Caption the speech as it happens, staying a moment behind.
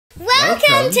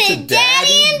Welcome to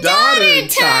Daddy and Daughter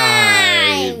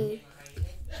Time!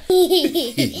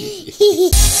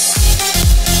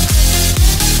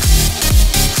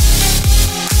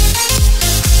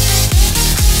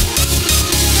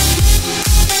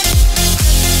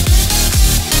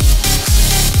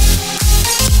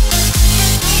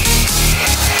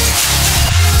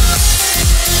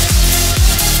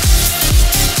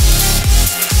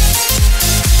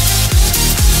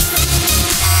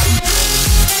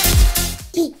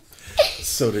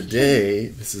 So today,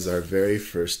 this is our very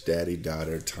first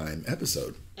Daddy-Daughter Time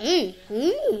episode.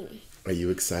 Are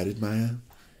you excited, Maya?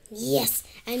 Yes,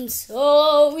 I'm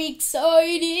so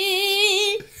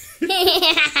excited.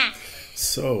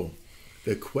 So,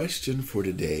 the question for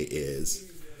today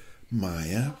is,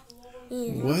 Maya,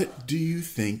 what do you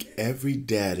think every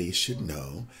daddy should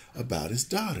know about his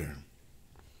daughter?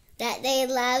 That they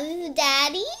love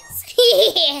daddies?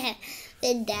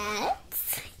 The dads?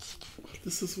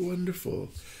 This is wonderful,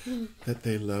 that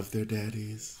they love their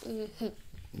daddies.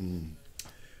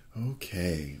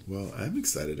 Okay, well, I'm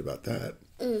excited about that.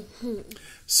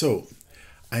 So,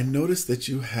 I noticed that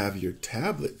you have your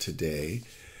tablet today.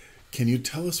 Can you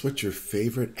tell us what your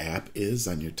favorite app is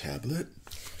on your tablet?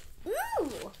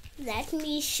 Ooh, let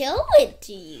me show it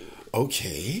to you.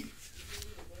 Okay.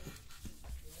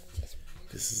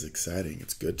 This is exciting.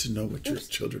 It's good to know what your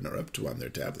children are up to on their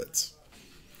tablets.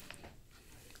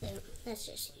 That's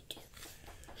just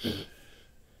YouTube.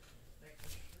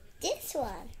 This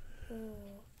one.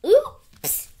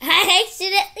 Oops! I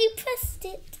accidentally pressed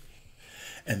it.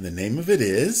 And the name of it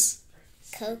is?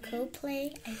 Coco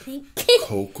Play, I think.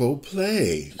 Coco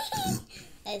Play.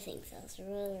 I think that's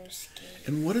really scary.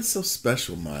 And what is so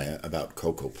special, Maya, about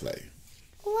Coco Play?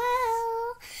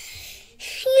 Well,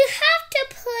 you have to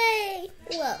play.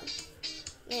 Well,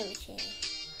 let me show you.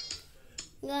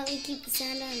 You want me to keep the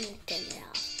sound on or turn it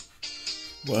off?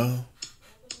 Well,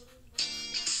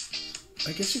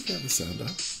 I guess you can have the sound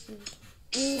off.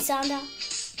 Sound off?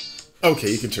 Okay,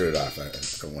 you can turn it off. I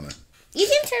don't want to. You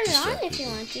can turn it on if you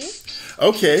want to.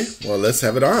 Okay, well, let's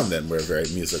have it on then. We're a very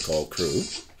musical crew.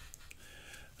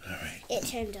 All right. It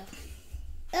turned off.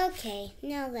 Okay,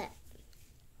 now that.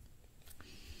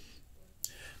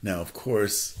 Now, of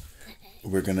course,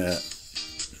 we're gonna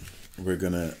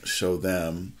show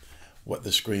them what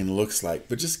the screen looks like,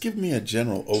 but just give me a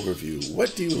general overview.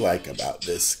 What do you like about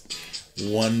this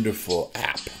wonderful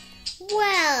app?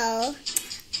 Well,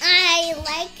 I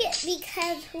like it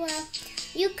because, well,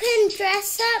 you can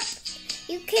dress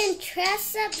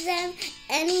up them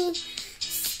any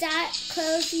style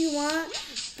clothes you want,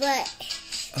 but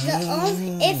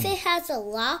only if it has a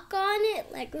lock on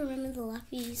it, like remember the lock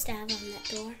you used to have on that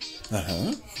door?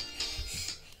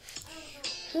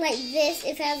 Like this,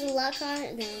 if it has a lock on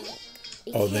it, then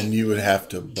then you would have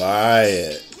to buy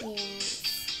it.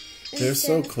 Yes. They're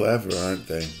so clever, aren't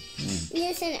they?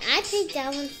 Yes, and I think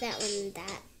that one's that one and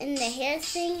that. And the hair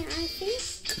thing, I think.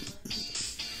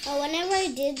 Whenever I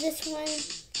did this one,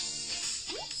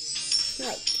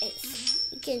 like this,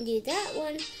 you can do that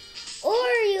one. Or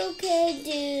you could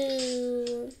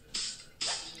do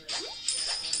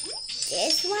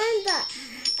this one, but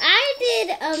I did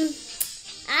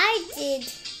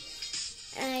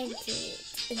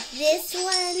this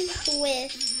one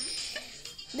with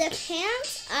the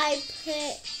pants. I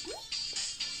put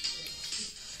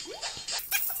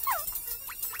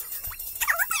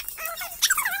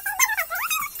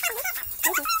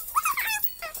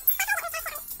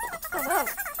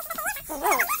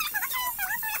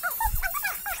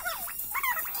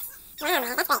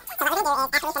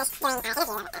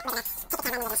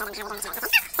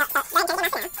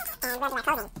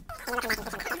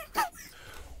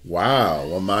Wow.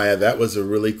 Well, Maya, that was a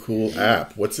really cool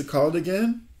app. What's it called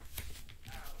again?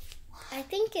 I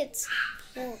think it's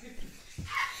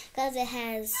because it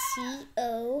has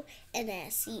C-O and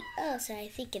S-E-O, so I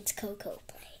think it's Coco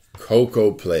Play.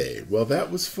 Coco Play. Well, that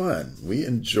was fun. We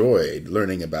enjoyed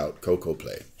learning about Coco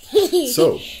Play.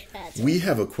 So, we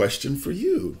have a question for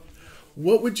you.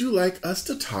 What would you like us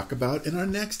to talk about in our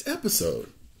next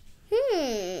episode?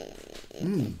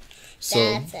 So,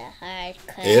 that's a hard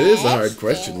question. It is a hard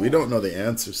question. We don't know the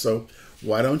answer. So,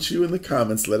 why don't you in the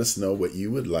comments let us know what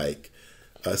you would like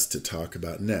us to talk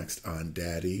about next on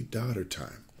Daddy-Daughter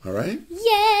Time. All right?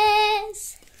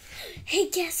 Yes. Hey,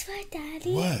 guess what,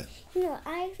 Daddy? What? You know,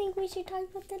 I think we should talk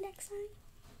about the next time.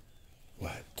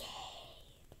 What?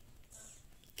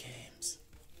 Games.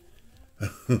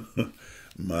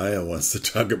 Maya wants to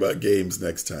talk about games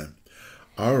next time.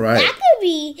 All right. That could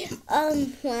be one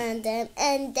of them.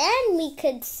 And then we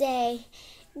could say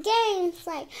games,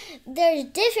 like, there's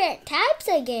different types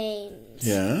of games.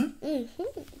 Yeah?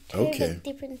 Mm-hmm. Okay. Like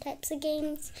different types of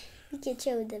games. We can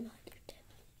show them.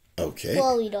 Okay.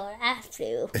 Well, we don't have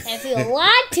to. If you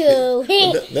want to.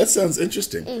 That sounds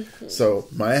interesting. So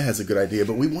Maya has a good idea,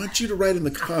 but we want you to write in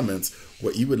the comments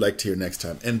what you would like to hear next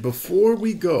time. And before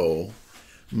we go,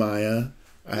 Maya,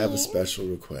 I have a special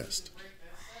request.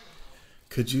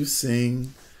 Could you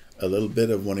sing a little bit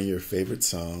of one of your favorite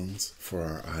songs for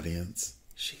our audience?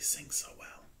 She sings so well.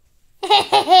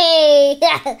 Hey,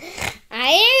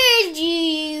 I heard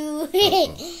you. Okay.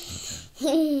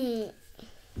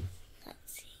 Let's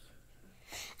see.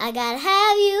 I gotta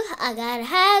have you, I gotta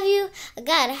have you, I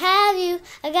gotta have you,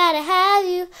 I gotta have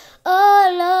you,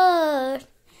 oh Lord.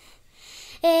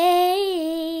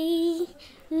 Hey,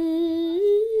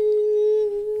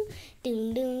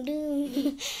 doom, doom,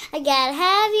 doom. I gotta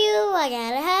have you, I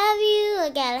gotta have you, I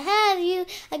gotta have you,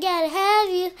 I gotta have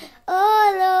you,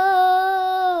 oh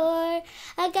Lord.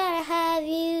 I gotta have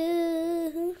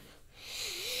you.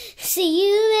 See,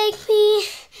 you make me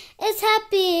as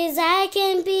happy as I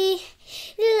can be.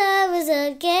 Your love is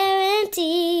a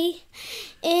guarantee.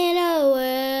 In a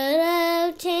world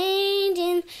of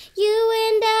changing, you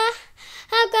and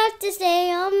I've got to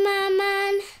stay on my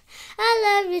mind.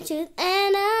 I love your truth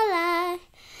and a lie.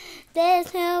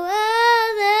 There's no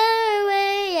other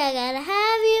way. I gotta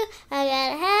have you, I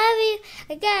gotta have you,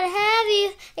 I gotta have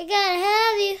you, I gotta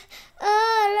have you,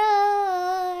 oh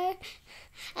Lord.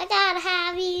 I gotta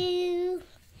have you.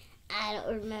 I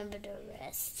don't remember the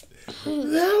rest.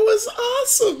 That was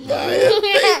awesome, Maya.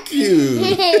 Thank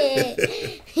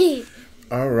you.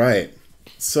 All right.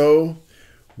 So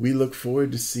we look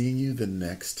forward to seeing you the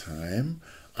next time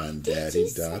on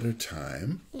Daddy-Daughter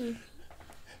Time.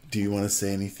 Do you want to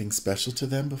say anything special to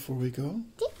them before we go?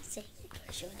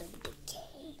 Show them the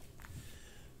game.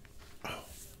 Oh.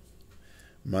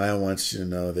 Maya wants you to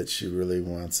know that she really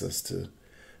wants us to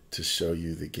show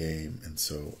you the game. And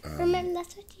so... remember,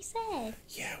 that's what you said.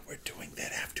 Yeah, we're doing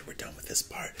that after we're done with this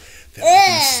part. Then we're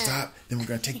going to stop. Then we're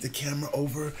going to take the camera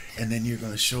over. And then you're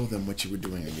going to show them what you were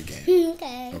doing in your game.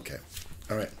 Okay. Okay.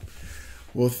 All right.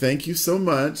 Well, thank you so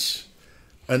much.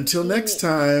 Until next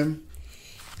time.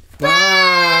 Bye.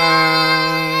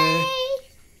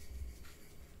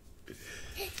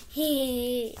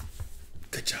 Bye.